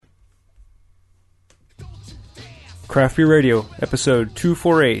Craft Beer Radio, episode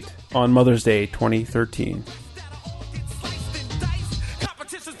 248 on Mother's Day 2013.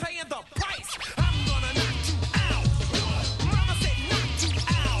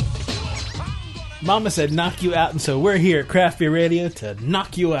 Mama said knock you out, and so we're here at Craft Beer Radio to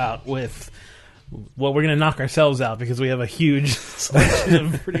knock you out with, well, we're going to knock ourselves out because we have a huge selection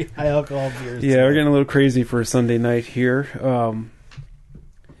of pretty high alcohol beers. Yeah, we're getting a little crazy for a Sunday night here.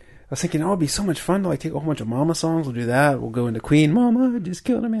 I was thinking, it'd be so much fun to take a whole bunch of Mama songs. We'll do that. We'll go into Queen, Mama, just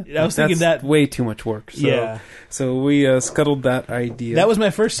killed a man. I was thinking that's that way too much work. So, yeah. So we scuttled that idea. That was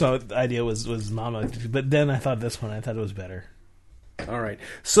my first idea was Mama, but then I thought this one, I thought it was better. All right.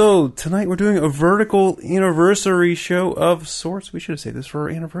 So tonight we're doing a vertical anniversary show of sorts. We should have saved this for our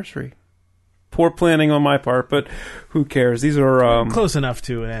anniversary. Poor planning on my part, but who cares? These are close enough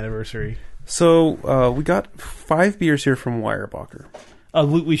to an anniversary. So we got 5 beers here from Weyerbacher.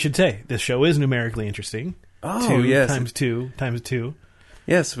 We should say this show is numerically interesting. Oh, 2 yes. times 2 times 2.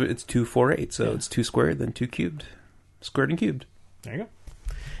 Yes, it's 248, so Yeah. it's 2 squared, then 2 cubed. Squared and cubed. There you go.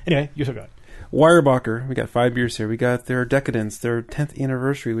 Anyway, you're so good. Weyerbacher, we got 5 beers here. We got their Decadence, their 10th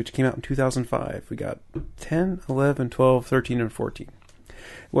anniversary, which came out in 2005. We got 10, 11, 12, 13, and 14.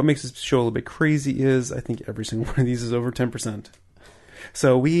 What makes this show a little bit crazy is I think every single one of these is over 10%.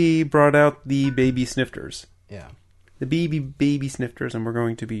 So we brought out the Baby Snifters. Yeah. The baby Snifters, and we're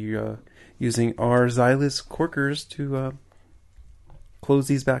going to be using our Xylus corkers to close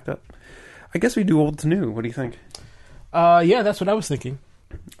these back up. I guess we do old to new. What do you think? Yeah, that's what I was thinking.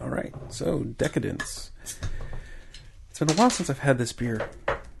 All right, so Decadence. It's been a while since I've had this beer.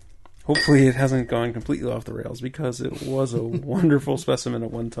 Hopefully it hasn't gone completely off the rails because it was a wonderful specimen at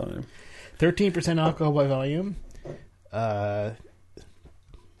one time. 13% alcohol by volume.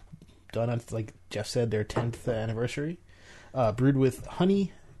 Done on, like Jeff said, their 10th anniversary. Brewed with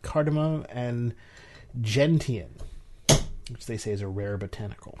honey, cardamom, and gentian, which they say is a rare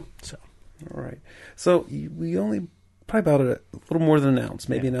botanical. So, all right. So we only probably about a little more than an ounce,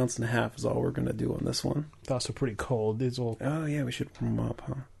 maybe an ounce and a half is all we're going to do on this one. It's also pretty cold. These will. Oh yeah, we should warm them up,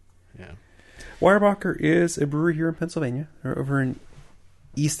 huh? Yeah. Weyerbacher is a brewery here in Pennsylvania, or over in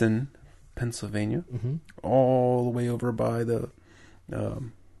Easton, Pennsylvania, all the way over by the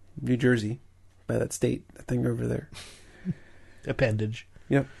New Jersey, by that state, that thing over there. Appendage.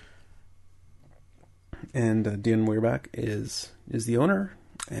 Yep. And Dan Weyerbacher is the owner,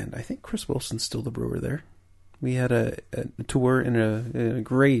 and I think Chris Wilson's still the brewer there. We had a tour and a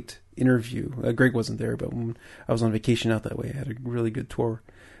great interview. Greg wasn't there, but when I was on vacation out that way, I had a really good tour.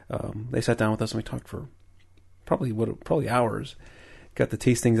 They sat down with us and we talked for probably hours. Got the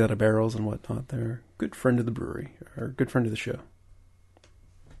tastings out of barrels and whatnot. They're a good friend of the brewery, or a good friend of the show.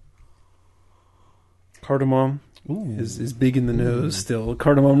 Cardamom is big in the nose still.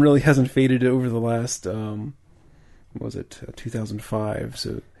 Cardamom really hasn't faded over the last, 2005,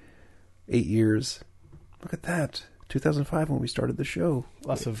 so 8 years. Look at that. 2005 when we started the show.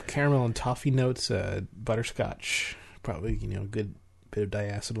 Lots of caramel and toffee notes, butterscotch. Probably, a good bit of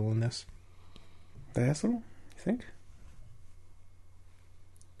diacetyl in this. Diacetyl, you think?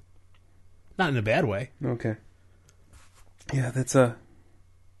 Not in a bad way. Okay. Yeah, that's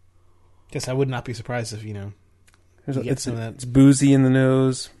Guess I would not be surprised if, it's boozy in the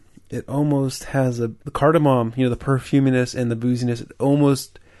nose. It almost has the cardamom, the perfuminess and the booziness.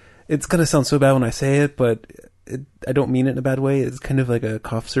 It's going to sound so bad when I say it, but I don't mean it in a bad way. It's kind of like a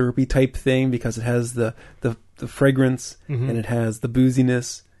cough syrupy type thing because it has the fragrance and it has the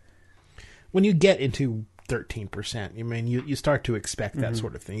booziness. When you get into 13%, you start to expect that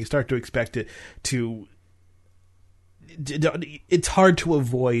sort of thing. You start to expect it to. It's hard to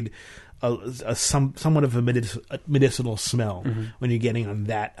avoid somewhat of a medicinal smell when you're getting on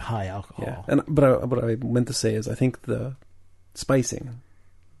that high alcohol. Yeah, but what I meant to say is I think the spicing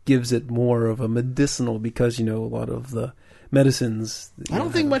gives it more of a medicinal because a lot of the medicines. I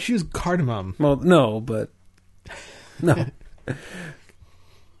don't think much use cardamom. Well, no, but no.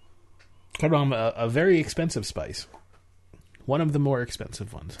 Cardamom, a very expensive spice. One of the more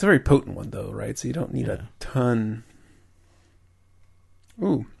expensive ones. It's a very potent one, though, right? So you don't need a ton.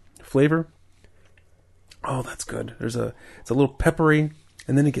 Ooh, flavor. Oh, that's good. It's a little peppery,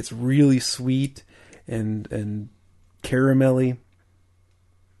 and then it gets really sweet and caramelly.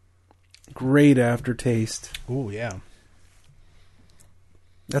 Great aftertaste. Ooh, yeah.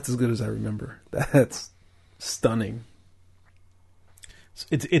 That's as good as I remember. That's stunning.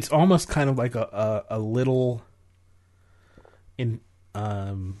 It's almost kind of like a little in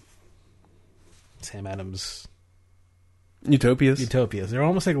Sam Adams Utopias. They're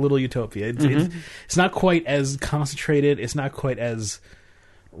almost like a little utopia. It's not quite as concentrated. It's not quite as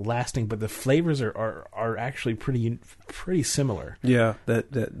lasting, but the flavors are actually pretty similar. Yeah,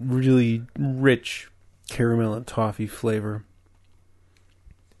 that really rich caramel and toffee flavor.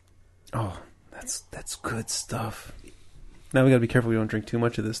 Oh, that's good stuff. Now we got to be careful we don't drink too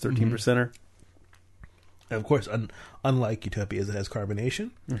much of this 13%er. Of course, unlike Utopias, it has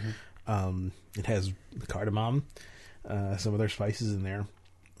carbonation. It has the cardamom, some other spices in there.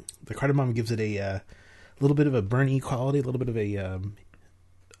 The cardamom gives it a little bit of a burny quality, a little bit of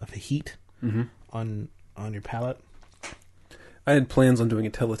a heat on your palate. I had plans on doing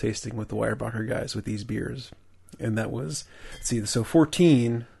a teletasting with the Weyerbacher guys with these beers, and that was, let's see, so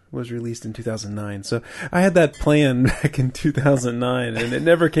 14 was released in 2009. So I had that plan back in 2009, and it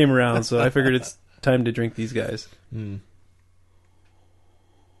never came around. So I figured it's time to drink these guys. I'm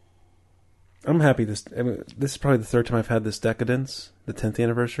happy. This is probably the third time I've had this Decadence, the 10th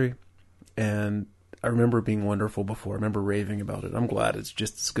anniversary, and I remember it being wonderful before. I remember raving about it. I'm glad it's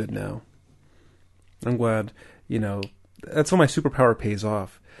just as good now. I'm glad, that's when my superpower pays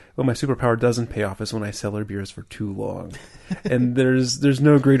off. When my superpower doesn't pay off is when I cellar beers for too long, and there's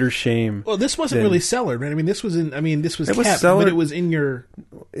no greater shame. Well, this wasn't really cellared, right? This was kept, cellared, but it was in your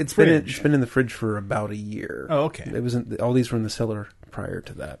it's fridge. been in the fridge for about a year. Oh, okay. It wasn't. All these were in the cellar prior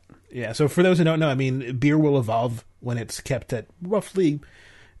to that. Yeah. So for those who don't know, beer will evolve when it's kept at roughly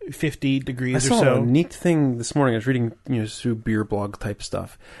 50 degrees or so. I saw a neat thing this morning. I was reading through beer blog type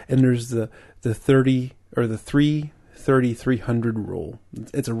stuff, and there's the 30 or the 300 rule.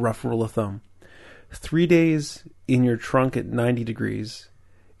 It's a rough rule of thumb. 3 days in your trunk at 90 degrees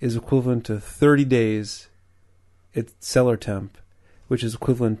is equivalent to 30 days at cellar temp, which is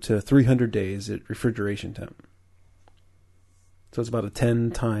equivalent to 300 days at refrigeration temp. So it's about a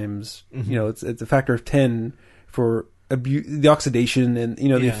 10 times, it's a factor of 10 for the oxidation and,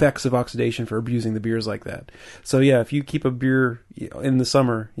 the effects of oxidation for abusing the beers like that. So yeah, if you keep a beer in the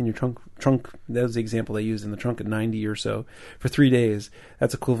summer in your trunk, that was the example they used, in the trunk at 90 or so for 3 days,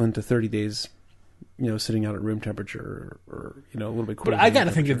 that's equivalent to 30 days, sitting out at room temperature or a little bit cooler. But I got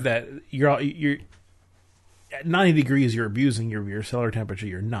to think that you're at 90 degrees, you're abusing your cellar temperature.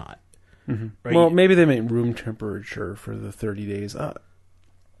 You're not. Right? Well, maybe they meant room temperature for the 30 days. I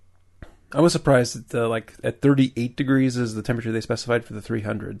was surprised that at 38 degrees is the temperature they specified for the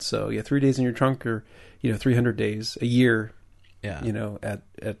 300. So yeah, 3 days in your trunk, or 300 days a year. Yeah, at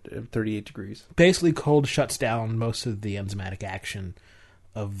 38 degrees. Basically, cold shuts down most of the enzymatic action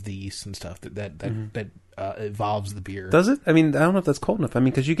of the yeast and stuff that evolves the beer. Does it? I don't know if that's cold enough.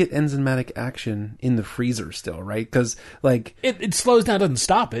 Because you get enzymatic action in the freezer still, right? Because it slows down, doesn't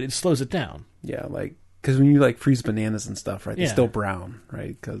stop it. It slows it down. Yeah, because when you freeze bananas and stuff, right? They're still brown,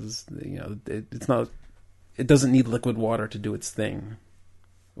 right? Because it's not. It doesn't need liquid water to do its thing,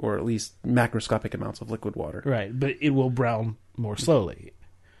 or at least macroscopic amounts of liquid water. Right, but it will brown more slowly.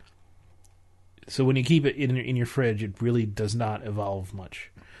 So when you keep it in your fridge, it really does not evolve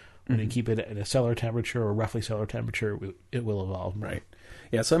much. When you keep it at a cellar temperature or roughly cellar temperature, it will evolve more. Right.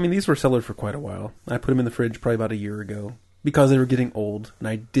 Yeah. So these were cellared for quite a while. I put them in the fridge probably about a year ago because they were getting old, and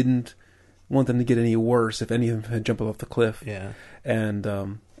I didn't want them to get any worse if any of them had jumped off the cliff. Yeah. And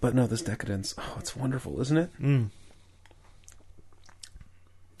but no, this Decadence, it's wonderful, isn't it?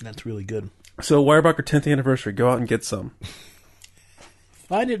 That's really good. So Weyerbacher 10th anniversary, go out and get some.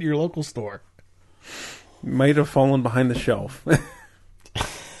 Find it at your local store. Might have fallen behind the shelf.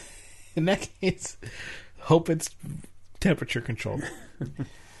 In that case, hope it's temperature controlled.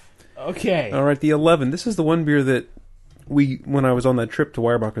 Okay. All right, the 11. This is the one beer that when I was on that trip to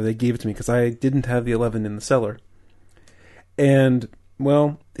Weyerbacher, they gave it to me because I didn't have the 11 in the cellar. And,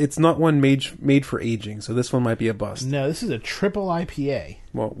 well, it's not one made for aging, so this one might be a bust. No, this is a triple IPA.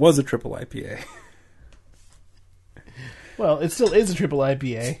 Well, it was a triple IPA. Well, it still is a triple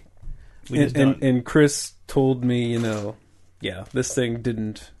IPA. And Chris told me, this thing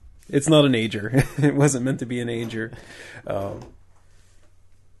didn't... It's not an ager. It wasn't meant to be an ager.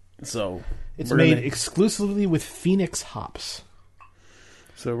 So it's made exclusively with Phoenix hops.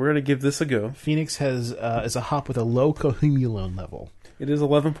 So we're going to give this a go. Phoenix is a hop with a low cohumulone level. It is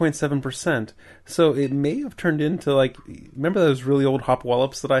 11.7%. So it may have turned into remember those really old hop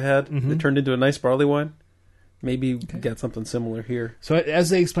wallops that I had? It turned into a nice barley wine? Maybe get something similar here. So as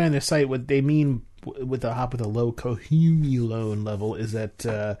they explain on their site, what they mean with a hop with a low cohumulone level is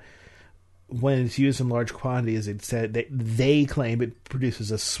that when it's used in large quantities, it said they claim it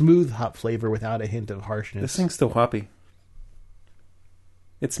produces a smooth hop flavor without a hint of harshness. This thing's still hoppy.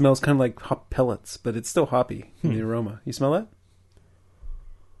 It smells kind of like hop pellets, but it's still hoppy in the aroma. You smell that?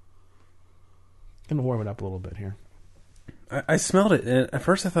 I'm going to warm it up a little bit here. I smelled it, and at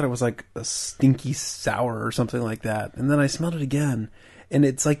first I thought it was like a stinky sour or something like that. And then I smelled it again, and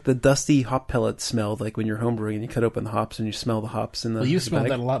it's like the dusty hop pellet smell, like when you're homebrewing and you cut open the hops and you smell the hops in the Well, you the smelled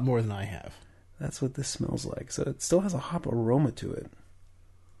bag. that a lot more than I have. That's what this smells like. So it still has a hop aroma to it.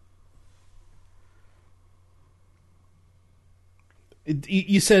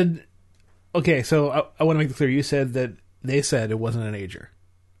 You said, okay, so I want to make it clear. You said that they said it wasn't an ager.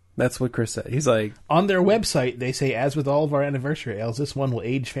 That's what Chris said. He's like, On their website, they say, as with all of our anniversary ales, this one will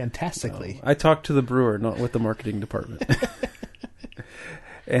age fantastically. I talked to the brewer, not with the marketing department.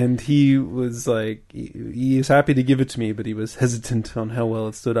 And he was like, he is happy to give it to me, but he was hesitant on how well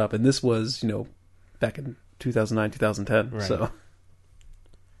it stood up. And this was, back in 2009, 2010. Right. So, All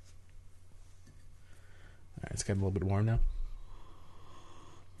right, it's getting a little bit warm now.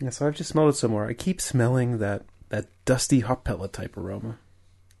 yeah, so I've just smelled it some more. I keep smelling that dusty hop pellet type aroma.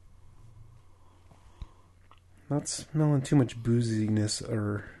 Not smelling too much booziness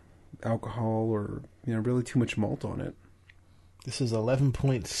or alcohol or, really too much malt on it. This is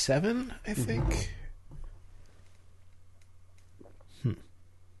 11.7, I think.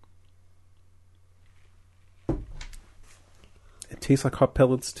 It tastes like hop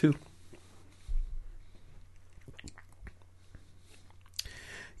pellets too.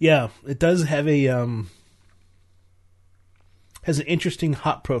 Yeah, it does have a has an interesting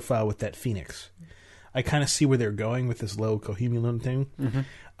hop profile with that Phoenix. I kind of see where they're going with this low cohumulin thing.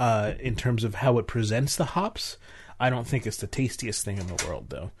 In terms of how it presents the hops. I don't think it's the tastiest thing in the world,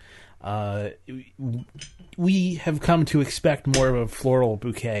 though. We have come to expect more of a floral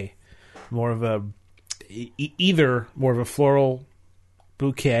bouquet, more of a either more of a floral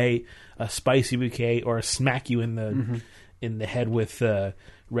bouquet, a spicy bouquet, or a smack you in the head with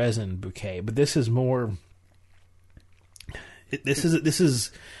resin bouquet. But this is more. This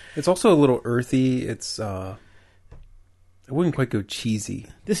is. It's also a little earthy. It's I wouldn't quite go cheesy.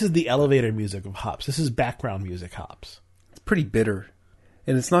 This is the elevator music of hops. This is background music hops. It's pretty bitter,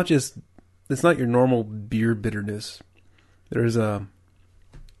 and it's not your normal beer bitterness. There's a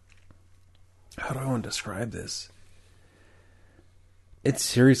how do I want to describe this? It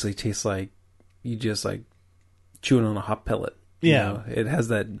seriously tastes like you just like chewing on a hop pellet. Yeah. It has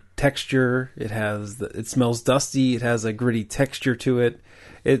that texture. It smells dusty. It has a gritty texture to it.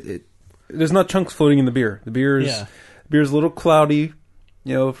 There's not chunks floating in the beer. The beer's a little cloudy,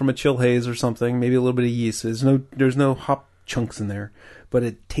 from a chill haze or something. Maybe a little bit of yeast. There's no hop chunks in there, but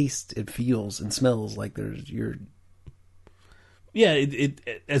it tastes, it feels, and smells like Yeah,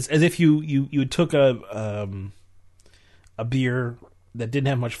 as if you took a beer that didn't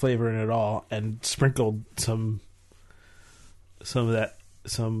have much flavor in it at all and sprinkled some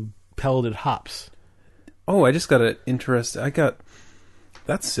pelleted hops. Oh, I just got I got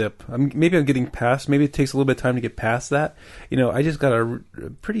that sip. Maybe I'm getting past. Maybe it takes a little bit of time to get past that. I just got a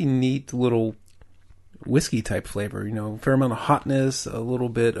pretty neat little whiskey type flavor. A fair amount of hotness, a little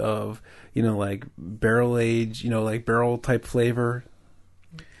bit of like barrel age, like barrel type flavor.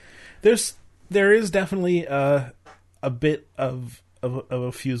 There is definitely a bit of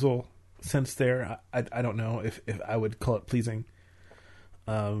a fusel sense there. I don't know if I would call it pleasing.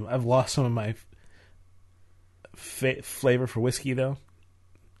 I've lost some of my flavor for whiskey though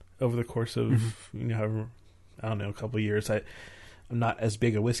over the course of however, I don't know, a couple of years. I'm not as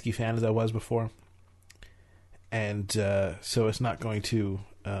big a whiskey fan as I was before, and so it's not going to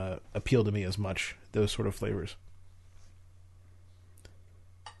appeal to me as much, those sort of flavors.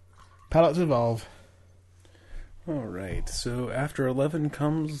 Palates evolve. All right, so after 11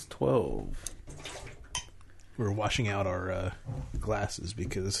 comes 12. We're washing out our glasses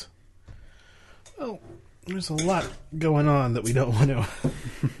because, there's a lot going on that we don't want to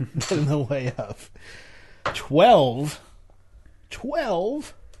get in the way of. 12?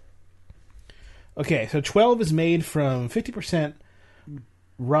 Okay, so 12 is made from 50%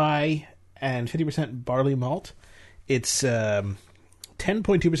 rye and 50% barley malt. It's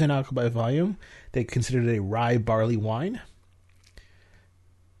 10.2% alcohol by volume. They consider it a rye barley wine.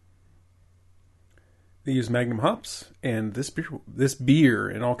 They use Magnum hops, and this beer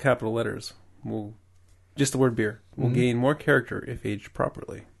in all capital letters just the word beer, will gain more character if aged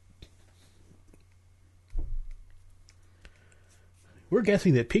properly. We're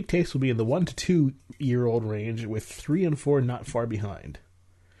guessing that peak taste will be in the 1 to 2 year old range, with 3 and 4 not far behind.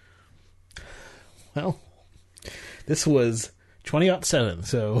 Well, this was 2007,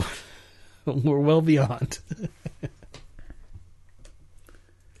 so we're well beyond.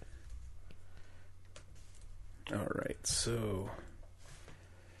 All right, so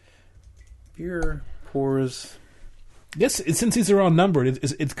beer pours. Yes, since these are all numbered,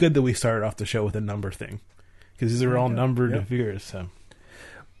 it's good that we started off the show with a number thing, because these are all numbered Yep. beers. So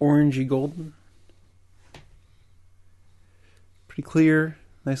Orangey golden. Pretty clear.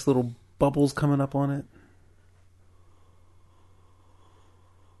 Nice little bubbles coming up on it.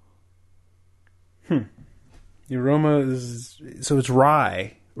 The aroma is... So it's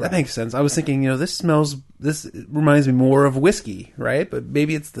rye. Right. That makes sense. I was thinking, this reminds me more of whiskey, right? But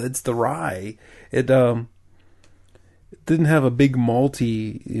maybe it's the rye. It didn't have a big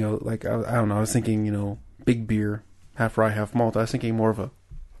malty, like, I don't know. I was thinking, big beer, half rye, half malt. I was thinking more of a,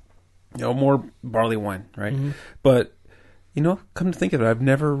 more barley wine, right? Mm-hmm. But, come to think of it, I've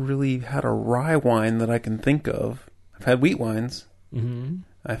never really had a rye wine that I can think of. I've had wheat wines. Mm-hmm.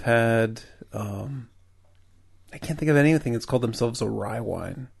 I've had, I can't think of anything that's called themselves a rye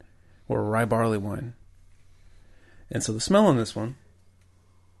wine or a rye barley wine. And so the smell on this one.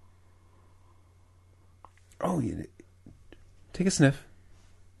 Oh, take a sniff.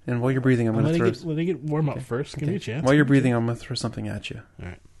 And while you're breathing, I'm going to throw... Let me get warm up first. Give me a chance. While you're breathing, I'm going to throw something at you. All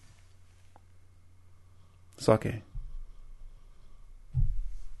right. Sake.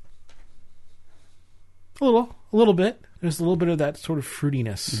 A little bit. There's a little bit of that sort of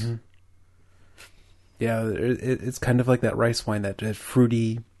fruitiness. Mm-hmm. Yeah, it's kind of like that rice wine, that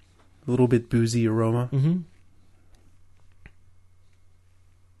fruity, a little bit boozy aroma. Mm-hmm.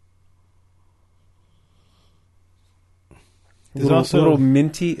 There's also a little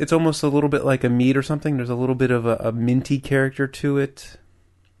minty. It's almost a little bit like a mead or something. There's a little bit of a minty character to it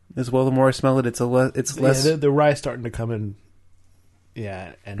as well. The more I smell it, it's less. Yeah, the rye starting to come in.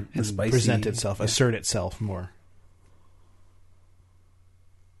 Yeah, and spicy. Present itself, assert itself more.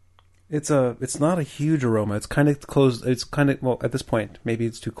 It's not a huge aroma. It's kind of closed. It's kind of, well, at this point, maybe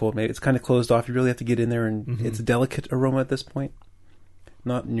it's too cold. Maybe it's kind of closed off. You really have to get in there, and it's a delicate aroma at this point.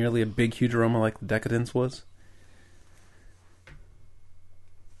 Not nearly a big, huge aroma like the Decadence was.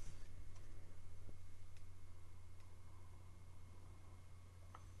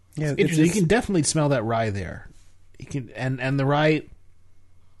 Yeah, it's interesting. You can definitely smell that rye there. You can, and the rye,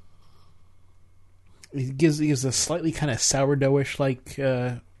 it gives a slightly kind of sourdoughish like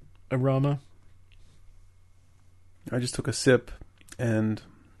aroma. I just took a sip, and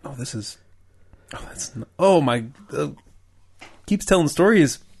my keeps telling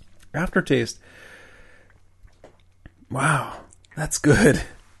stories. Aftertaste. Wow, that's good.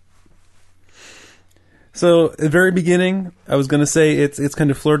 So at the very beginning, I was going to say it's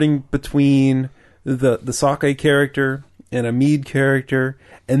kind of flirting between the sake character and a mead character,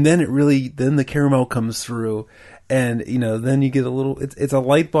 and then then the caramel comes through, and then you get a little. It's a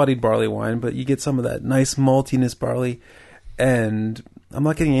light-bodied barley wine, but you get some of that nice maltiness barley, and I'm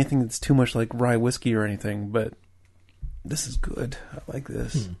not getting anything that's too much like rye whiskey or anything, but this is good. I like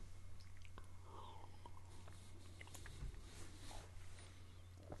this.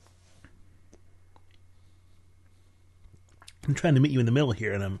 I'm trying to meet you in the middle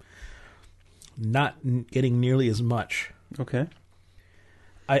here, and I'm not getting nearly as much. Okay.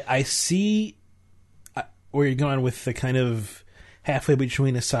 I see where you're going with the kind of halfway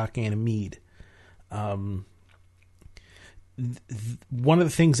between a sake and a mead. One of the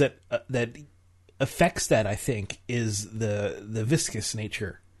things that affects that, I think, is the viscous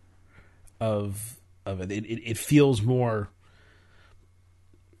nature of it. It feels more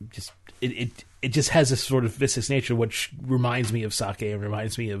just it just has this sort of viscous nature, which reminds me of sake and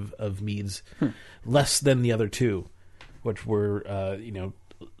reminds me of meads, less than the other two, which were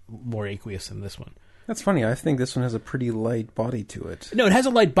more aqueous than this one. That's funny. I think this one has a pretty light body to it. No, it has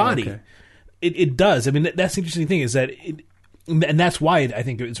a light body. Okay. It does. I mean, that's the interesting thing is that and that's why I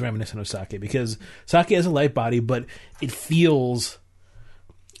think it's reminiscent of sake, because sake has a light body, but it feels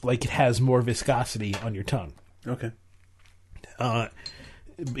like it has more viscosity on your tongue. Okay.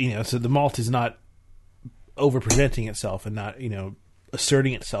 So the malt is not over-presenting itself and not,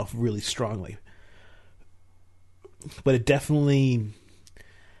 asserting itself really strongly. But it definitely...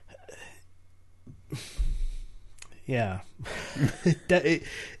 Yeah.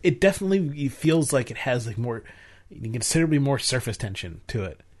 it definitely feels like it has like more... considerably more surface tension to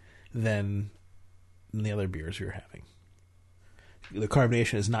it than the other beers you're having. The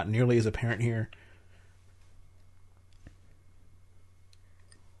carbonation is not nearly as apparent here.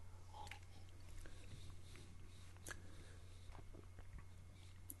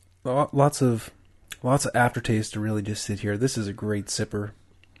 Lots of aftertaste to really just sit here. This is a great sipper,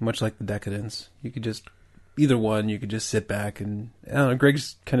 much like the Decadence. You could just either one. You could just sit back and I don't know.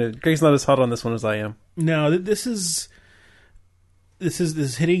 Greg's not as hot on this one as I am. No, this is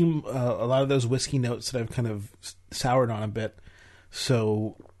hitting a lot of those whiskey notes that I've kind of soured on a bit.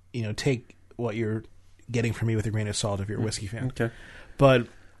 So take what you're getting from me with a grain of salt if you're a whiskey fan. Okay, but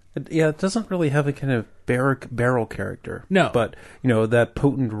It doesn't really have a kind of barrel character. No. But, that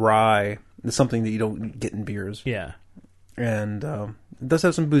potent rye is something that you don't get in beers. Yeah. And it does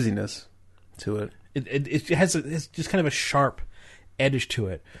have some booziness to it. It has it's just kind of a sharp edge to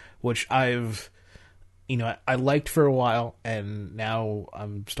it, which I've, I liked for a while, and now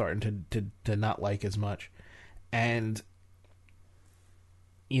I'm starting to not like as much. And,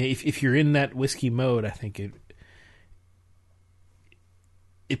 if you're in that whiskey mode, I think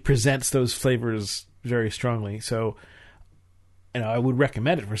it presents those flavors very strongly. So, I would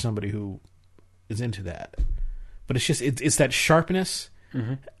recommend it for somebody who is into that. But it's just it's that sharpness,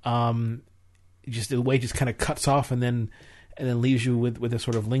 just the way it just kind of cuts off and then leaves you with a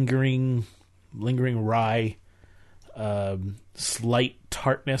sort of lingering rye, slight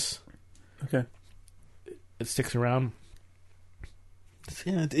tartness. Okay, it sticks around.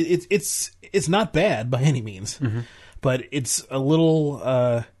 It's not bad by any means, but it's a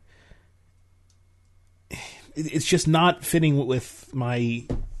little. It's just not fitting with my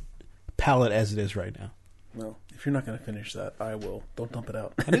palate as it is right now. Well, if you're not going to finish that, I will. Don't dump it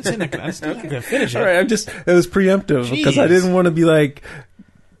out. I didn't say I'm going to finish it. All right, it was preemptive because I didn't want to be like,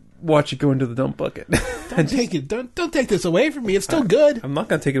 watch it go into the dump bucket. Don't take this away from me. It's still good. I'm not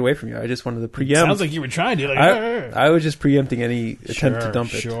going to take it away from you. I just wanted to preempt. Sounds like you were trying to. I was just preempting any attempt to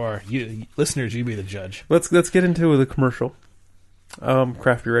dump it. Sure. You listeners, you be the judge. Let's get into the commercial.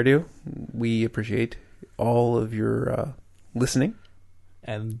 Craft Beer Radio. We appreciate all of your listening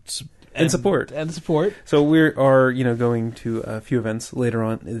and support. So we are, going to a few events later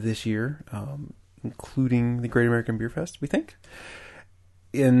on this year, including the Great American Beer Fest, we think.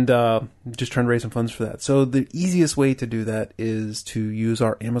 And just trying to raise some funds for that. So the easiest way to do that is to use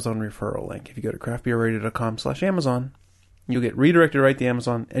our Amazon referral link. If you go to craftbeerradio.com/Amazon, you'll get redirected right to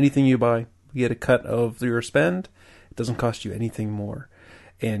Amazon. Anything you buy, you get a cut of your spend. It doesn't cost you anything more.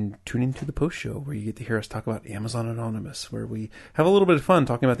 And tune into the post show where you get to hear us talk about Amazon Anonymous, where we have a little bit of fun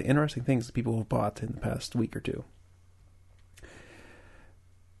talking about the interesting things that people have bought in the past week or two.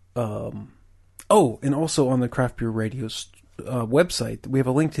 And also on the Craft Beer Radio website, we have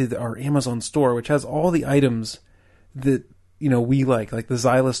a link to our Amazon store, which has all the items that we like the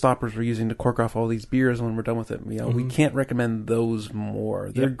Zyla stoppers we're using to cork off all these beers when we're done with it. We can't recommend those more.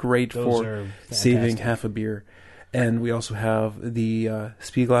 They're great for saving half a beer. And we also have the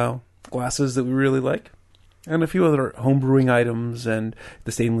Spiegelau glasses that we really like, and a few other homebrewing items, and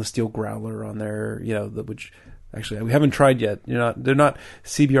the stainless steel growler on there. Which actually we haven't tried yet. They're not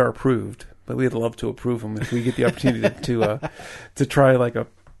CBR approved, but we'd love to approve them if we get the opportunity to try like a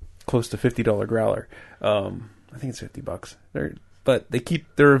close to $50 growler. I think it's $50.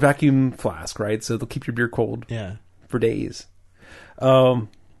 They're a vacuum flask, right? So they'll keep your beer cold for days.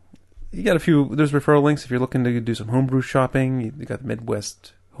 You got there's referral links if you're looking to do some homebrew shopping. You got the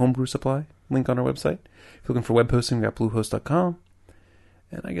Midwest Homebrew Supply link on our website. If you're looking for web hosting, we got bluehost.com.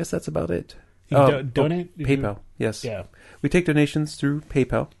 And I guess that's about it. Donate? PayPal, yes. Yeah. We take donations through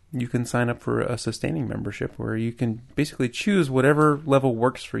PayPal. You can sign up for a sustaining membership where you can basically choose whatever level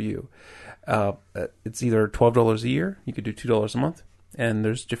works for you. It's either $12 a year, you could do $2 a month, and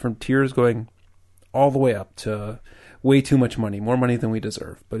there's different tiers going all the way up to way too much money, more money than we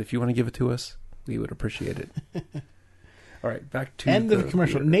deserve. But if you want to give it to us, we would appreciate it. All right, back to end of the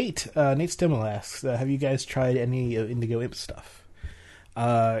commercial. Nate Stimmel asks, have you guys tried any Indigo Imp stuff?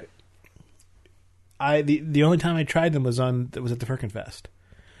 The only time I tried them was at the Firkenfest.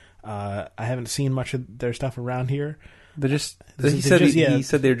 I haven't seen much of their stuff around here. He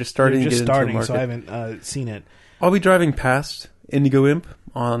said they're just starting. So I haven't seen it. I'll be driving past Indigo Imp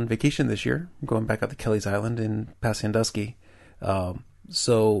on vacation this year. I'm going back out to Kelly's Island in past Sandusky.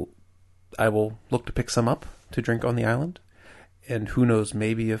 So I will look to pick some up to drink on the island. And who knows,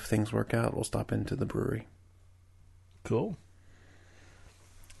 maybe if things work out, we'll stop into the brewery. Cool.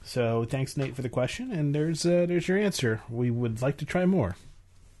 So thanks, Nate, for the question. And there's your answer. We would like to try more.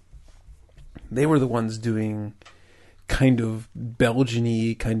 They were the ones doing kind of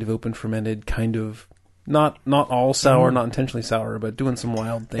Belgian-y, kind of open fermented, kind of not all sour, not intentionally sour, but doing some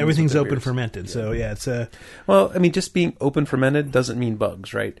wild things. Everything's open fermented, so yeah, it's well, I mean, just being open fermented doesn't mean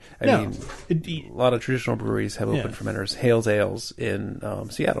bugs, right? I No. mean, a lot of traditional breweries have open fermenters. Hales Ales in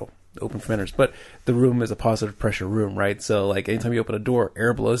Seattle, open fermenters, but the room is a positive pressure room, right? So, like, anytime you open a door,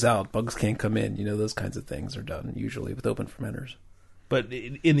 air blows out, bugs can't come in. Those kinds of things are done usually with open fermenters. But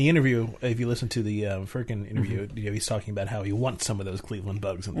in the interview, if you listen to the Firkin interview, he's talking about how he wants some of those Cleveland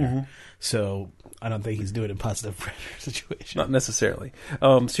bugs in there. So I don't think he's doing a positive pressure situation. Not necessarily.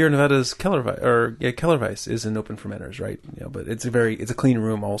 Sierra Nevada's Kellerweiss is an open fermenters, right? But it's a clean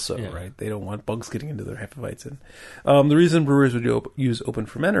room also, right? They don't want bugs getting into their Hefeweizen. The reason brewers would use open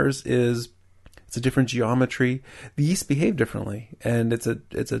fermenters is it's a different geometry. The yeast behave differently, and it's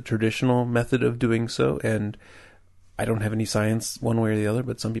a traditional method of doing so. And I don't have any science one way or the other,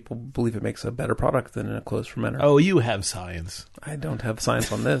 but some people believe it makes a better product than in a closed fermenter. Oh, you have science. I don't have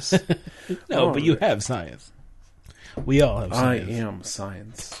science on this. But you have science. We all have science. I am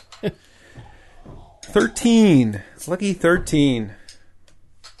science. 13. It's lucky 13.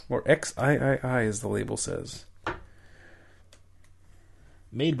 Or XIII as the label says.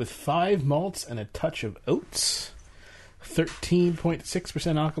 Made with 5 malts and a touch of oats.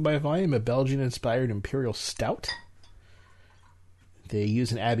 13.6% alcohol by volume, a Belgian-inspired imperial stout. They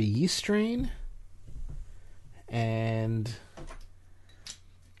use an Abbey yeast strain. And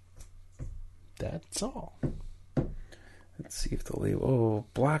that's all. Let's see if the label... Oh,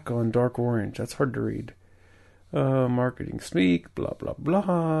 black on dark orange. That's hard to read. Marketing speak, blah, blah,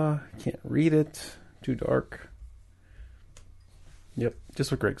 blah. Can't read it. Too dark. Yep,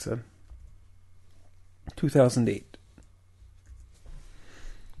 just what Greg said. 2008.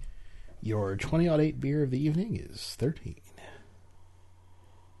 Your 2008 beer of the evening is 13.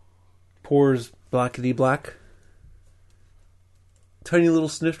 Pours blackety black. Tiny little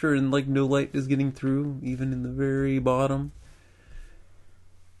snifter and like no light is getting through, even in the very bottom.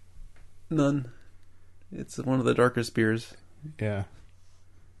 None. It's one of the darkest beers. Yeah.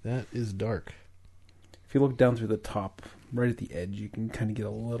 That is dark. If you look down through the top, right at the edge, you can kind of get a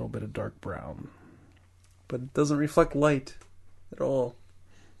little bit of dark brown. But it doesn't reflect light at all.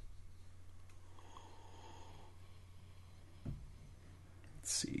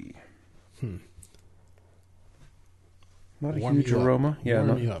 Let's see. Not a huge aroma. Yeah,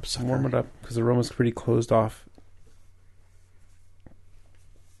 warm you up, sucker. Warm it up because the aroma's pretty closed off.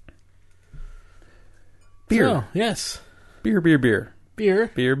 Beer. Oh, yes. Beer. Beer.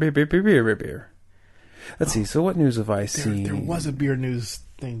 Let's see. So what news have I seen? There was a beer news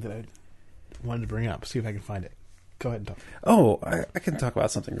thing that I wanted to bring up. See if I can find it. Go ahead and talk. Oh, I can talk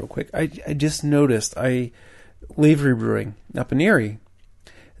about something real quick. I just noticed Lavery Brewing up in Erie,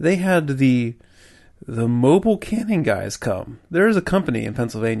 they had the mobile canning guys come. There is a company in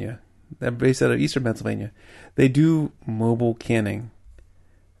Pennsylvania, that based out of Eastern Pennsylvania. They do mobile canning.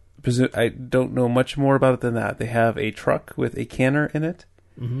 I don't know much more about it than that. They have a truck with a canner in it.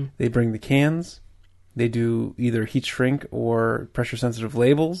 Mm-hmm. They bring the cans. They do either heat shrink or pressure sensitive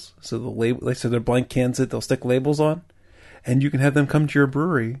labels. So they're blank cans that they'll stick labels on, and you can have them come to your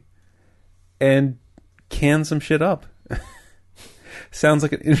brewery and can some shit up. Sounds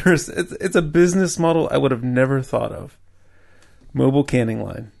like an interesting. It's a business model I would have never thought of. Mobile canning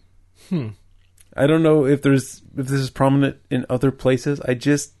line. I don't know if this is prominent in other places. I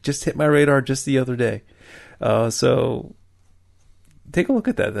just hit my radar just the other day. So take a look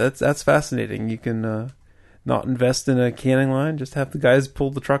at that. That's fascinating. You can not invest in a canning line. Just have the guys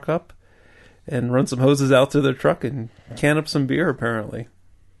pull the truck up and run some hoses out to their truck and can up some beer. Apparently,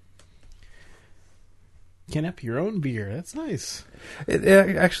 can up your own beer. That's nice.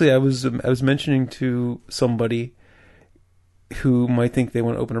 Actually, I was mentioning to somebody who might think they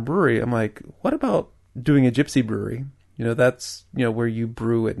want to open a brewery. I'm like, what about doing a gypsy brewery? That's where you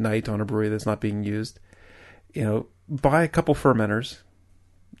brew at night on a brewery that's not being used. Buy a couple fermenters.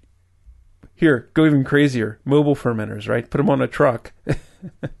 Here, go even crazier. Mobile fermenters, right? Put them on a truck.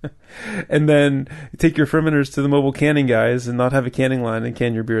 And then take your fermenters to the mobile canning guys and not have a canning line and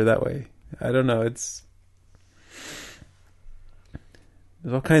can your beer that way. I don't know.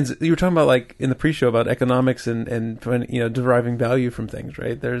 There's all kinds you were talking about, like, in the pre-show about economics and deriving value from things,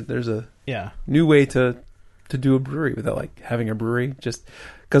 right? There's a new way to do a brewery without, like, having a brewery. Just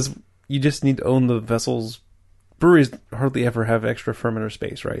because you just need to own the vessels. Breweries hardly ever have extra fermenter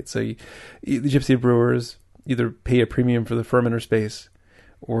space, right? So the gypsy brewers either pay a premium for the fermenter space,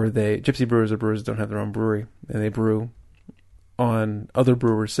 or gypsy brewers or brewers don't have their own brewery and they brew on other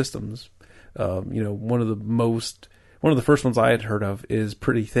brewers' systems. One of the first ones I had heard of is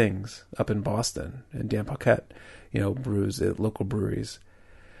Pretty Things up in Boston, and Dan Paquette, brews at local breweries.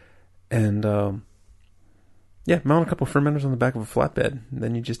 And mount a couple of fermenters on the back of a flatbed, and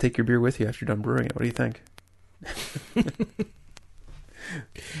then you just take your beer with you after you're done brewing it. What do you think?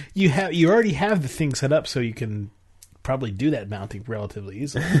 You already have the thing set up, so you can probably do that mounting relatively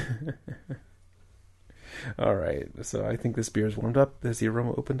easily. All right, so I think this beer is warmed up. Has the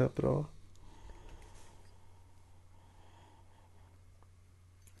aroma opened up at all?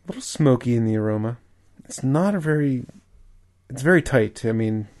 little smoky in the aroma. It's not a very... It's very tight. I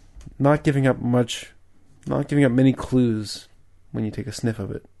mean, not giving up much... Not giving up many clues when you take a sniff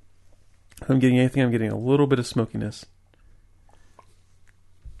of it. If I'm getting anything, I'm getting a little bit of smokiness.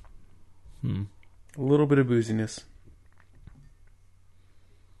 A little bit of booziness.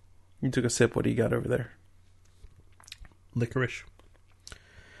 You took a sip. What do you got over there? Licorice.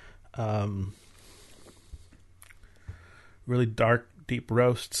 Really dark, deep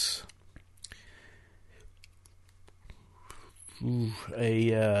roasts.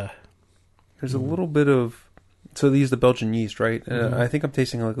 There's a little bit of... So they use the Belgian yeast, right? I think I'm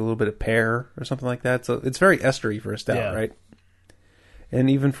tasting like a little bit of pear or something like that. So it's very estery for a stout, right? And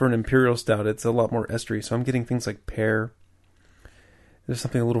even for an imperial stout, it's a lot more estery. So I'm getting things like pear. There's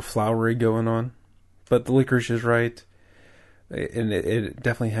something a little flowery going on. But the licorice is right. And it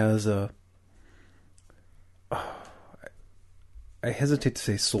definitely has a... I hesitate to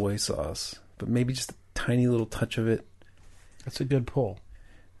say soy sauce, but maybe just a tiny little touch of it. That's a good pull.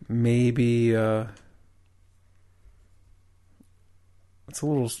 Maybe... it's a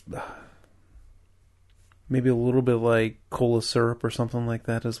little... maybe a little bit like cola syrup or something like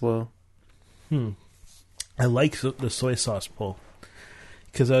that as well. I like the soy sauce pull.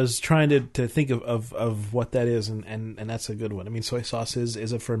 Because I was trying to think of what that is, and that's a good one. I mean, soy sauce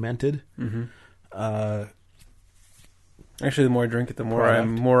is a fermented. Actually, the more I drink it, the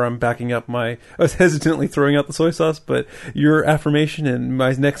more I'm backing up my... I was hesitantly throwing out the soy sauce, but your affirmation and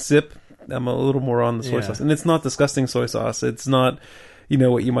my next sip, I'm a little more on the soy sauce. And it's not disgusting soy sauce. It's not,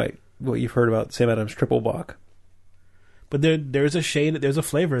 what you've heard about Sam Adams Triple Bock. But there's a shade, there's a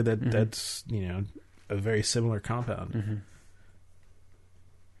flavor that's a very similar compound.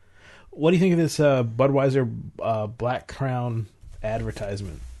 What do you think of this Budweiser Black Crown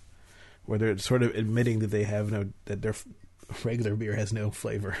advertisement, where they're sort of admitting that they have that their regular beer has no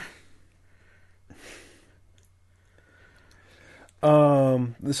flavor? So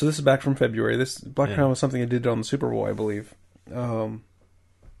this is back from February. This Black Crown was something I did on the Super Bowl, I believe. You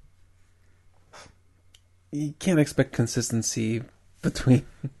can't expect consistency between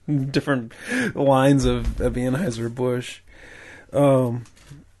different lines of Anheuser-Busch.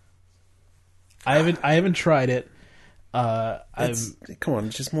 I haven't tried it. Come on,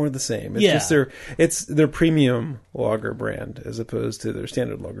 it's just more of the same. It's just their premium lager brand as opposed to their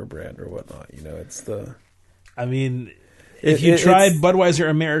standard lager brand or whatnot. It's the... I mean, if you tried Budweiser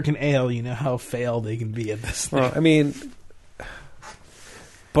American Ale, you know how fail they can be at this thing. Well, I mean,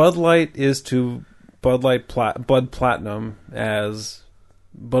 Bud Light is to Bud Platinum as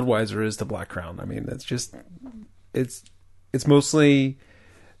Budweiser is to Black Crown. I mean, that's just... It's mostly...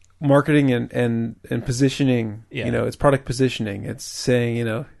 marketing and positioning, it's product positioning. It's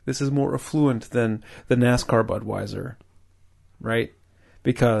saying, this is more affluent than the NASCAR Budweiser, right?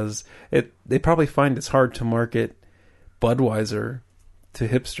 Because they probably find it's hard to market Budweiser to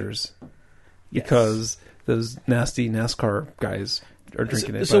hipsters because those nasty NASCAR guys are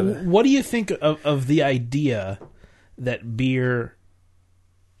drinking it. So what do you think of the idea that beer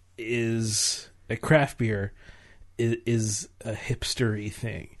is a craft beer is a hipstery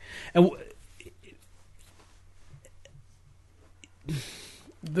thing? And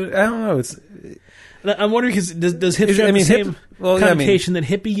I don't know. I'm wondering because does hipster have the same connotation that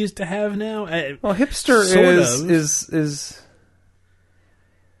hippie used to have now? Well, hipster is.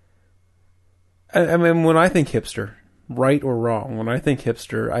 I mean, when I think hipster, right or wrong, when I think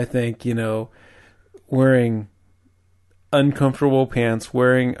hipster, I think wearing uncomfortable pants,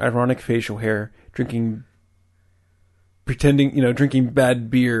 wearing ironic facial hair, drinking bad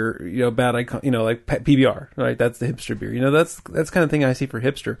beer, bad icon, like PBR, right? That's the hipster beer. That's kind of thing I see for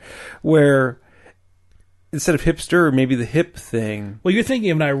hipster, where instead of hipster, maybe the hip thing. Well, you're thinking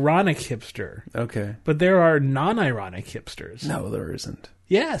of an ironic hipster. Okay. But there are non-ironic hipsters. No, there isn't.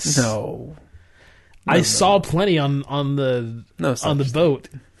 Yes. No. I saw plenty on the boat.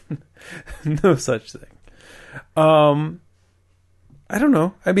 No such thing. I don't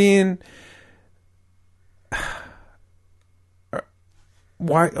know. I mean,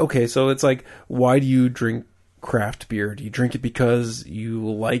 why? Okay, so it's like, why do you drink craft beer? Do you drink it because you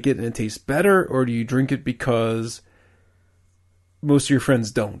like it and it tastes better, or do you drink it because most of your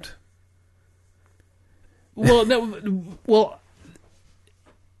friends don't? Well, no. Well,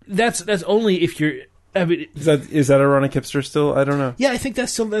 that's only if you're. I mean, is that ironic hipster still? I don't know. Yeah, I think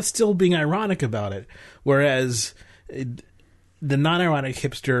that's still being ironic about it. Whereas the non-ironic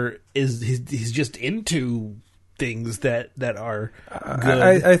hipster he's just into things that are good.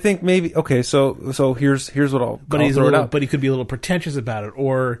 I think maybe okay. So here's what I'll throw it out. But he could be a little pretentious about it,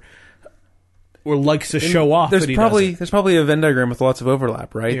 or or likes to show off. There's that he probably doesn't. a Venn diagram with lots of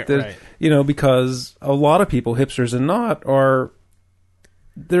overlap, right? Yeah, There's- right. You know, because a lot of people, hipsters and not,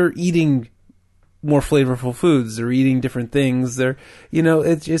 they're eating more flavorful foods. They're eating different things. They're, you know,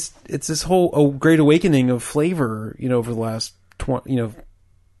 it's this whole great awakening of flavor, you know, over the last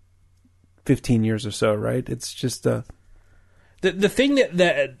 15 years or so, right? It's just The thing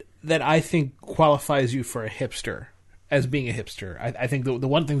that I think qualifies you for a hipster, as being a hipster, I think the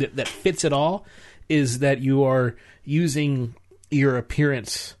one thing that fits it all is that you are using your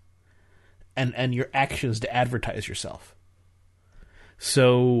appearance and your actions to advertise yourself.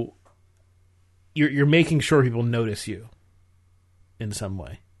 So you're making sure people notice you in some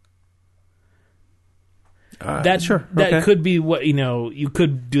way. sure. That Okay. could be what, you know, you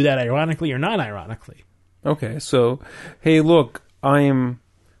could do that ironically or not ironically. Okay, so, hey, look, I am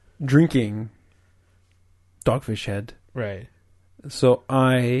drinking Dogfish Head, Right. so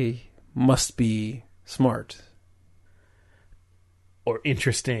I must be smart. Or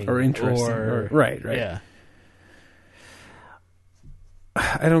interesting. Or right. Yeah.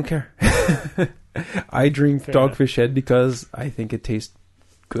 I don't care. I drink Fair Dogfish Head because I think it tastes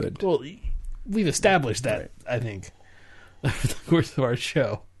good. Well, we've established that, Right. I think, over the course of our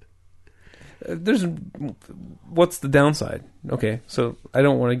show. What's the downside? Okay, so I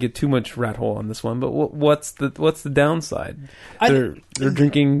don't want to get too much rat hole on this one, but what's the downside? They're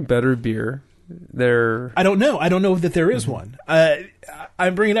drinking better beer. I don't know. I don't know that there is one.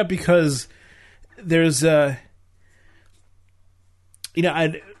 I'm bringing it up because there's, I've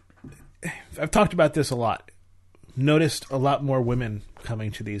talked about this a lot. Noticed a lot more women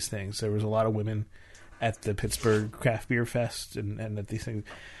coming to these things. There was a lot of women at the Pittsburgh Craft Beer Fest and at these things.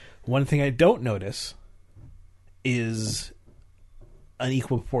 One thing I don't notice is an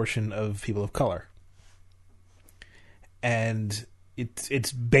equal proportion of people of color. And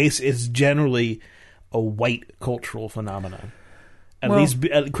it's generally a white cultural phenomenon. At least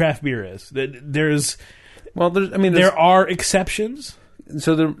craft beer is. There are exceptions.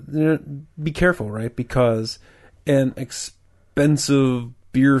 So be careful, right? Because an expensive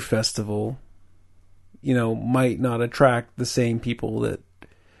beer festival, you know, might not attract the same people that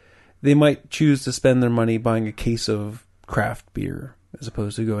they might choose to spend their money buying a case of craft beer as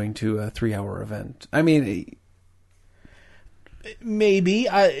opposed to going to a 3-hour event. I mean, maybe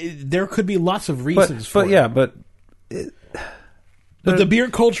there could be lots of reasons for it. But the beer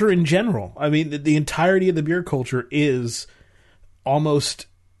culture in general. I mean, the entirety of the beer culture is almost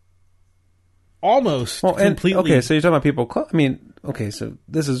completely. Okay, so you're talking about people. I mean, okay, so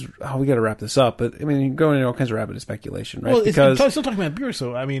this is how we got to wrap this up. But I mean, you're going into all kinds of rapid speculation, right? Well, because I'm still talking about beer,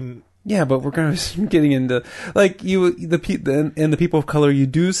 so I mean, yeah, but we're kind of getting into like the people of color you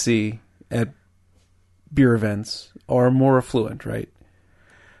do see at beer events are more affluent, right?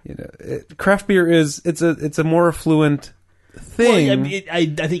 You know, craft beer it's a more affluent thing. Well, I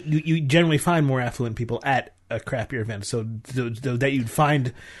think you generally find more affluent people at a craft beer event. So that you'd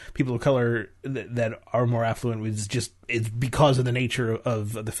find people of color that are more affluent it's because of the nature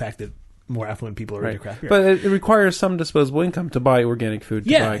of the fact that more affluent people are into craft beer. But it requires some disposable income to buy organic food,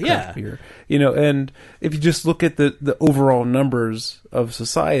 to buy craft beer. You know, and if you just look at the overall numbers of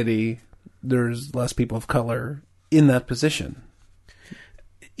society, there's less people of color in that position.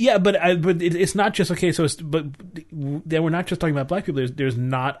 Yeah, but it's not just okay. So, then we're not just talking about black people. There's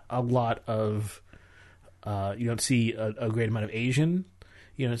not a lot of. You don't see a great amount of Asian.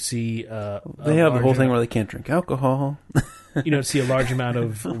 You don't see. They have the whole thing where they can't drink alcohol. You don't see a large amount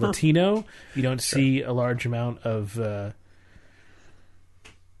of Latino. You don't see a large amount of.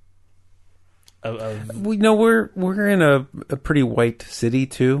 We know we're in a pretty white city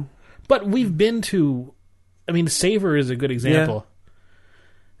too. But we've been to. I mean, Savor is a good example.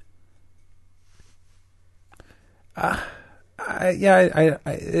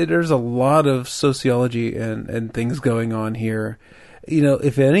 There's a lot of sociology and things going on here. You know,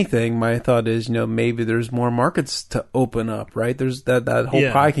 if anything, my thought is, you know, maybe there's more markets to open up, right? There's that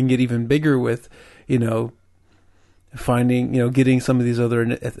whole pie can get even bigger with, you know, finding, you know, getting some of these other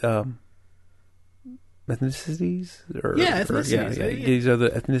ethnicities these other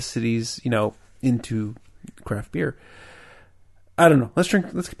ethnicities, you know, into craft beer. I don't know. Let's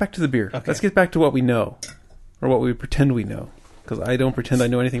get back to the beer. Okay. Let's get back to what we know. Or what we pretend we know, because I don't pretend I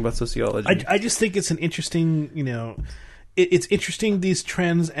know anything about sociology. I just think it's an interesting, you know, it's interesting, these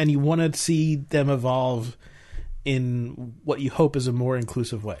trends, and you want to see them evolve in what you hope is a more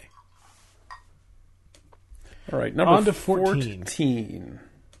inclusive way. All right, number on to 14.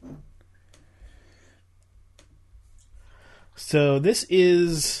 So this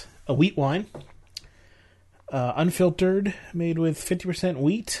is a wheat wine, unfiltered, made with 50%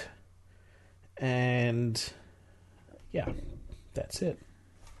 wheat And yeah, that's it.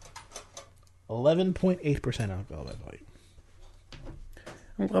 11.8% alcohol by volume.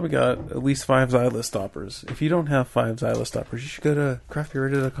 I'm glad we got at least 5 Zyla stoppers. If you don't have 5 Zyla stoppers, you should go to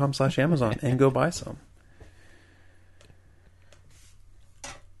craftbeerradio.com/Amazon and go buy some.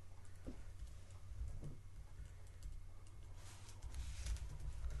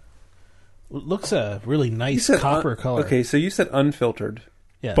 It looks a really nice copper color. Okay, so you said unfiltered.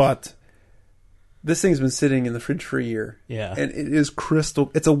 Yes. But this thing's been sitting in the fridge for a year. Yeah. And it is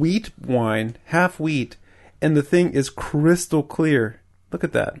crystal... It's a wheat wine, half wheat, and the thing is crystal clear. Look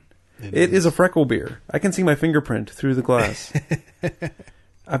at that. It is a freckle beer. I can see my fingerprint through the glass.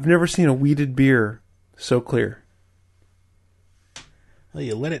 I've never seen a wheated beer so clear. Well,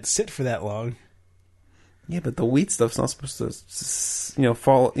 you let it sit for that long. Yeah, but the wheat stuff's not supposed to,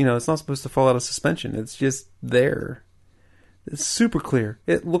 fall. It's not supposed to fall out of suspension. It's just there. It's super clear.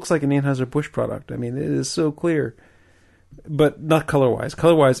 It looks like an Anheuser-Busch product. I mean, it is so clear, but not color-wise.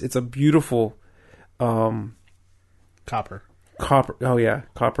 Color-wise, it's a beautiful Copper. Oh yeah,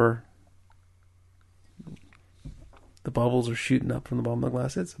 copper. The bubbles are shooting up from the bottom of the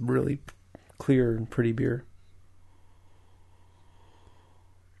glass. It's really clear and pretty beer.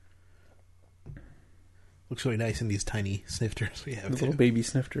 Looks really nice in these tiny snifters we have. The little baby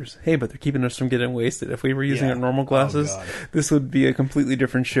snifters. Hey, but they're keeping us from getting wasted. If we were using our normal Oh, glasses, God. this would be a completely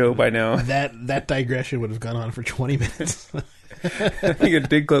different show by now. That digression would have gone on for 20 minutes. I think it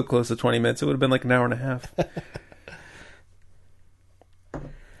did go close to 20 minutes. It would have been like an hour and a half.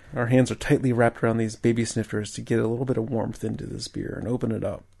 Our hands are tightly wrapped around these baby snifters to get a little bit of warmth into this beer and open it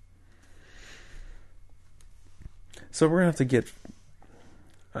up. So we're going to have to get...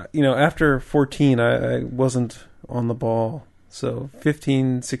 after 14, I wasn't on the ball. So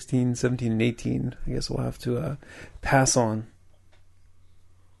 15, 16, 17, and 18, I guess we'll have to pass on.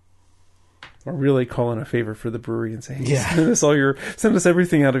 Or really call in a favor for the brewery and say, hey, send us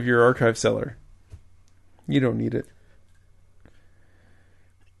everything out of your archive cellar. You don't need it.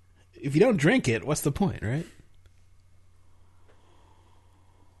 If you don't drink it, what's the point, right?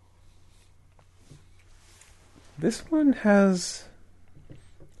 This one has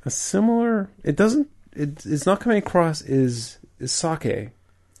a similar... It's not coming across as sake,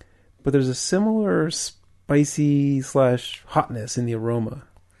 but there's a similar spicy / hotness in the aroma.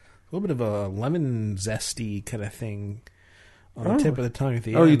 A little bit of a lemon zesty kind of thing on the tip of the tongue at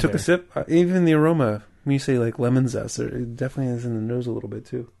the end. Oh, you took a sip? Even the aroma, when you say like lemon zest, it definitely is in the nose a little bit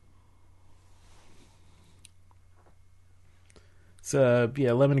too. It's a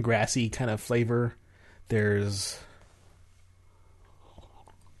lemongrassy kind of flavor. There's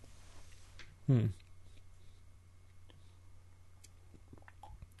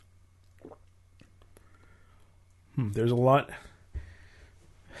there's a lot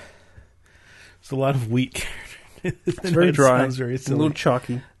of wheat. It's very dry. Sounds very silly. A little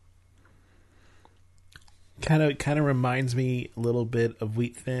chalky. Kind of reminds me a little bit of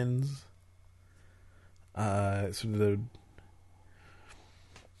Wheat Thins. Sort of the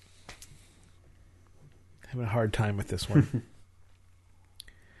having a hard time with this one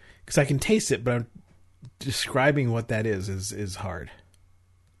because I can taste it, but I'm describing what that is hard.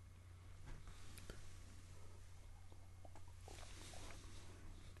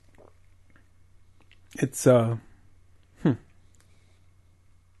 It's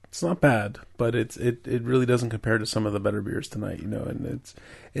it's not bad, but it really doesn't compare to some of the better beers tonight, and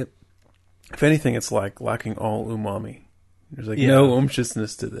if anything, it's like lacking all umami. There's no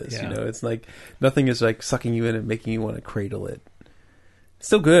umptiousness to this, It's like nothing is like sucking you in and making you want to cradle it. It's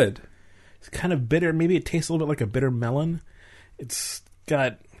still good. It's kind of bitter. Maybe it tastes a little bit like a bitter melon. It's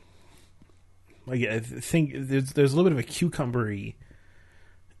got I think there's a little bit of a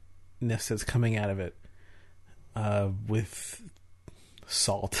cucumbery-ness that's coming out of it with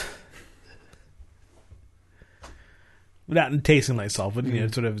salt. Without tasting like salt, but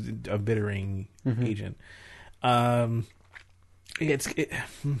sort of a bittering agent.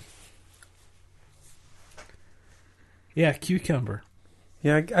 Cucumber.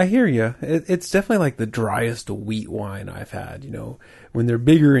 Yeah, I hear you. It's definitely like the driest wheat wine I've had. When they're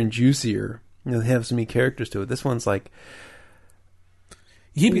bigger and juicier, they have so many characters to it. This one's like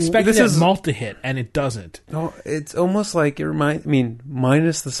you keep expecting that malt to hit, and it doesn't. No, it's almost like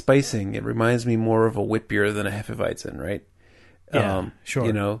minus the spicing, it reminds me more of a wit beer than a Hefeweizen, right? Yeah,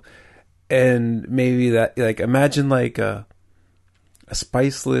 sure. And maybe that, like, imagine like a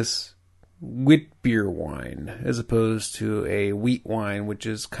spiceless wit beer wine as opposed to a wheat wine, which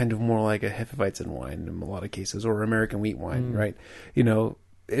is kind of more like a Hefeweizen wine in a lot of cases, or American wheat wine, right?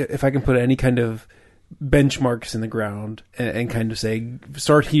 If I can put any kind of benchmarks in the ground and kind of say,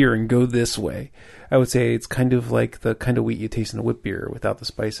 start here and go this way. I would say it's kind of like the kind of wheat you taste in a wheat beer without the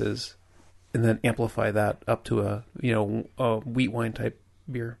spices, and then amplify that up to a wheat wine type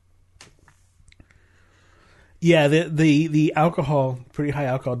beer. Yeah, the alcohol, pretty high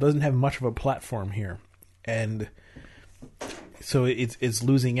alcohol, doesn't have much of a platform here, and so it's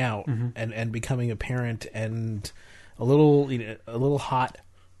losing out and becoming apparent and a little hot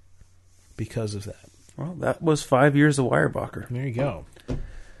because of that. Well, that was 5 years of Weyerbacher. There you go.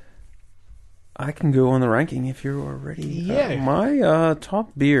 I can go on the ranking if you're ready. Yeah. My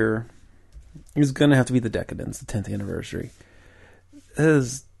top beer is going to have to be the Decadence, the 10th anniversary. It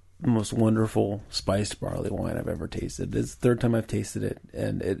is the most wonderful spiced barley wine I've ever tasted. It's the third time I've tasted it,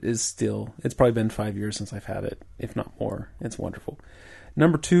 and it's probably been 5 years since I've had it, if not more. It's wonderful.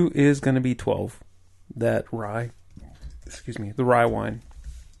 Number 2 is going to be 12, the rye wine.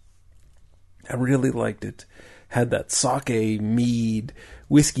 I really liked it. Had that sake, mead,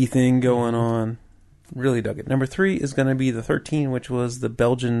 whiskey thing going on. Really dug it. Number 3 is going to be the 13, which was the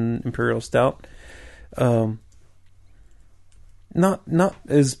Belgian Imperial Stout. Not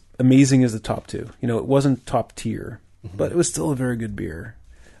as amazing as the top 2. It wasn't top tier, but it was still a very good beer.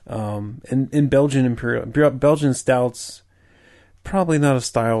 And Belgian stouts, probably not a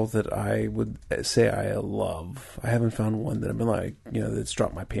style that I would say I love. I haven't found one that I've been like, that's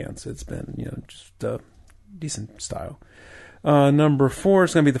dropped my pants. It's been, just a decent style. Number 4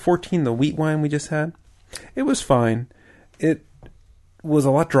 is going to be the 14, the wheat wine we just had. It was fine. It was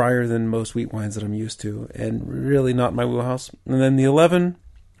a lot drier than most wheat wines that I'm used to, and really not my wheelhouse. And then the 11,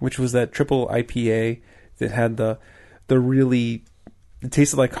 which was that triple IPA that had the really, it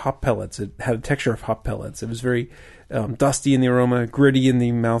tasted like hop pellets. It had a texture of hop pellets. It was very dusty in the aroma, gritty in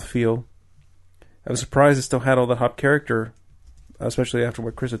the mouthfeel. I was surprised it still had all the hop character, especially after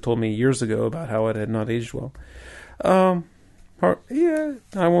what Chris had told me years ago about how it had not aged well.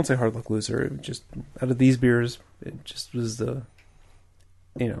 I won't say hard luck loser. It just, out of these beers, it just was the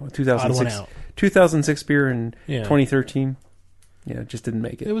 2006 beer in 2013. It just didn't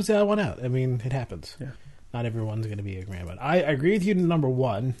make it. It was the odd one out. I mean, it happens. Yeah. Not everyone's going to be a grand one. I agree with you. Number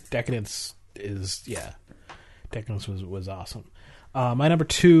 1, Decadence was awesome. My number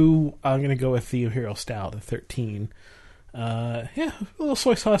 2, I'm going to go with the Imperial Stout, the 13. A little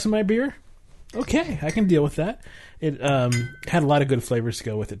soy sauce in my beer. Okay, I can deal with that. It had a lot of good flavors to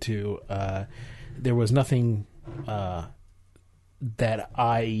go with it too. There was nothing that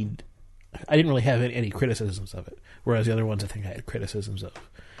I didn't really have any criticisms of it, whereas the other ones I think I had criticisms of,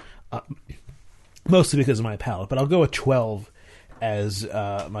 mostly because of my palate. But I'll go with 12 as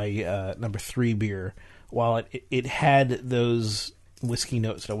my number 3 beer. While it had those whiskey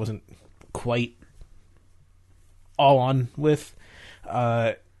notes that I wasn't quite all on with,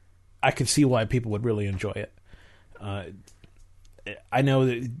 I could see why people would really enjoy it. I know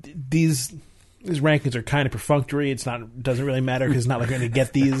that these rankings are kind of perfunctory. Doesn't really matter because it's not like we're going to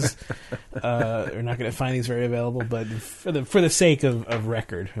get these. We're not going to find these very available. But for the sake of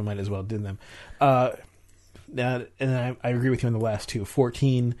record, we might as well do them. And I agree with you on the last 2.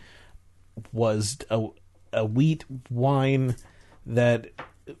 14 was a wheat wine that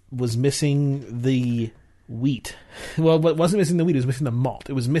was missing the wheat. Well, it wasn't missing the wheat. It was missing the malt.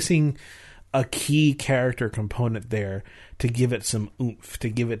 It was missing a key character component there to give it some oomph, to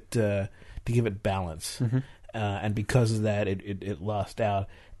give it balance. Mm-hmm. And because of that, it lost out.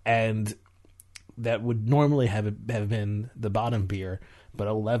 And that would normally have been the bottom beer, but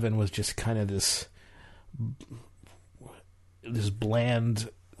 11 was just kind of this bland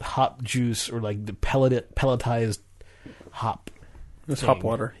hop juice, or like the pelletized hop. It's hop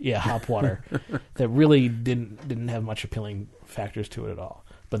water. Yeah, hop water. That really didn't have much appealing factors to it at all.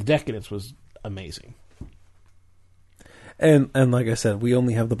 But the Decadence was amazing. And like I said, we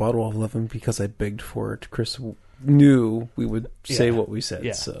only have the bottle of 11 because I begged for it. Chris knew we would say what we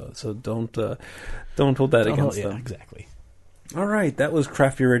said, so don't hold that against them. Exactly. All right, that was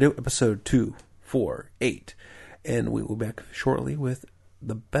Craft Beer Radio episode 248, and we will be back shortly with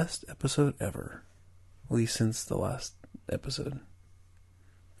the best episode ever, at least since the last episode.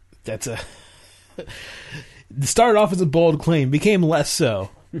 That's started off as a bold claim, became less so.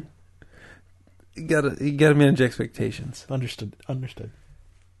 You gotta manage expectations. Understood.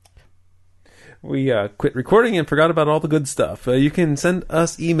 We quit recording and forgot about all the good stuff. You can send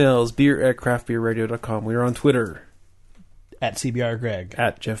us emails, beer@craftbeerradio.com. We are on Twitter. At CBR Greg.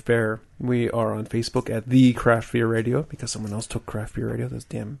 At Jeff Bear. We are on Facebook at The Craft Beer Radio, because someone else took Craft Beer Radio. Those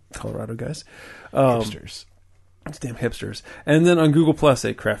damn Colorado guys. Hipsters. Those damn hipsters. And then on Google Plus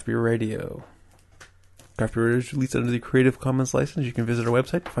at Craft Beer Radio. Craft Beer Radio is released under the Creative Commons license. You can visit our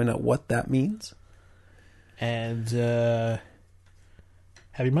website to find out what that means. And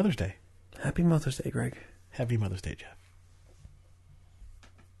happy Mother's Day. Happy Mother's Day, Greg. Happy Mother's Day, Jeff.